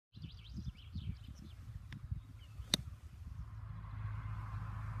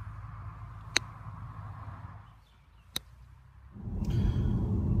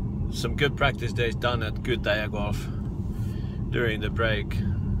some good practice days done at good day golf during the break.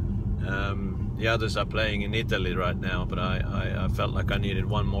 The others are playing in Italy right now, but I felt like I needed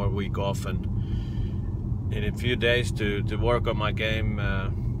one more week off and needed a few days to work on my game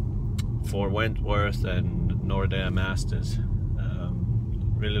for Wentworth and Nordea Masters.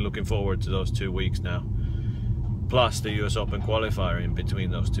 Really looking forward to those 2 weeks now, plus the US Open qualifier in between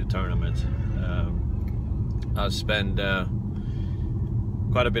those two tournaments. I've spent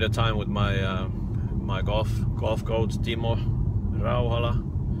quite a bit of time with my my golf coach Timo Rauhala,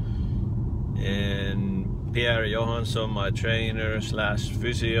 and Pierre Johansson, my trainer slash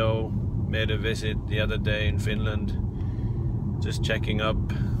physio, made a visit the other day in Finland, just checking up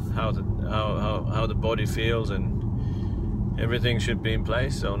how the body feels, and everything should be in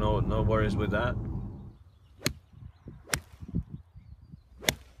place, so no worries with that.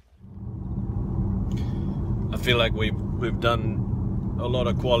 I feel like we've done a lot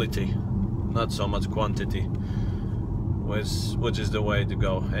of quality, not so much quantity, which is the way to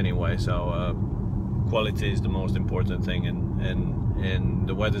go anyway. So quality is the most important thing, and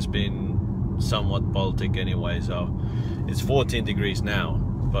the weather's been somewhat Baltic anyway. So it's 14 degrees now,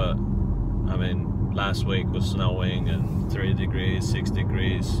 but I mean last week was snowing and 3 degrees, 6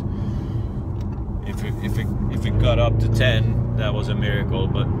 degrees. If it got up to 10, that was a miracle,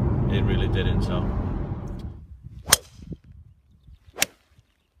 but it really didn't. So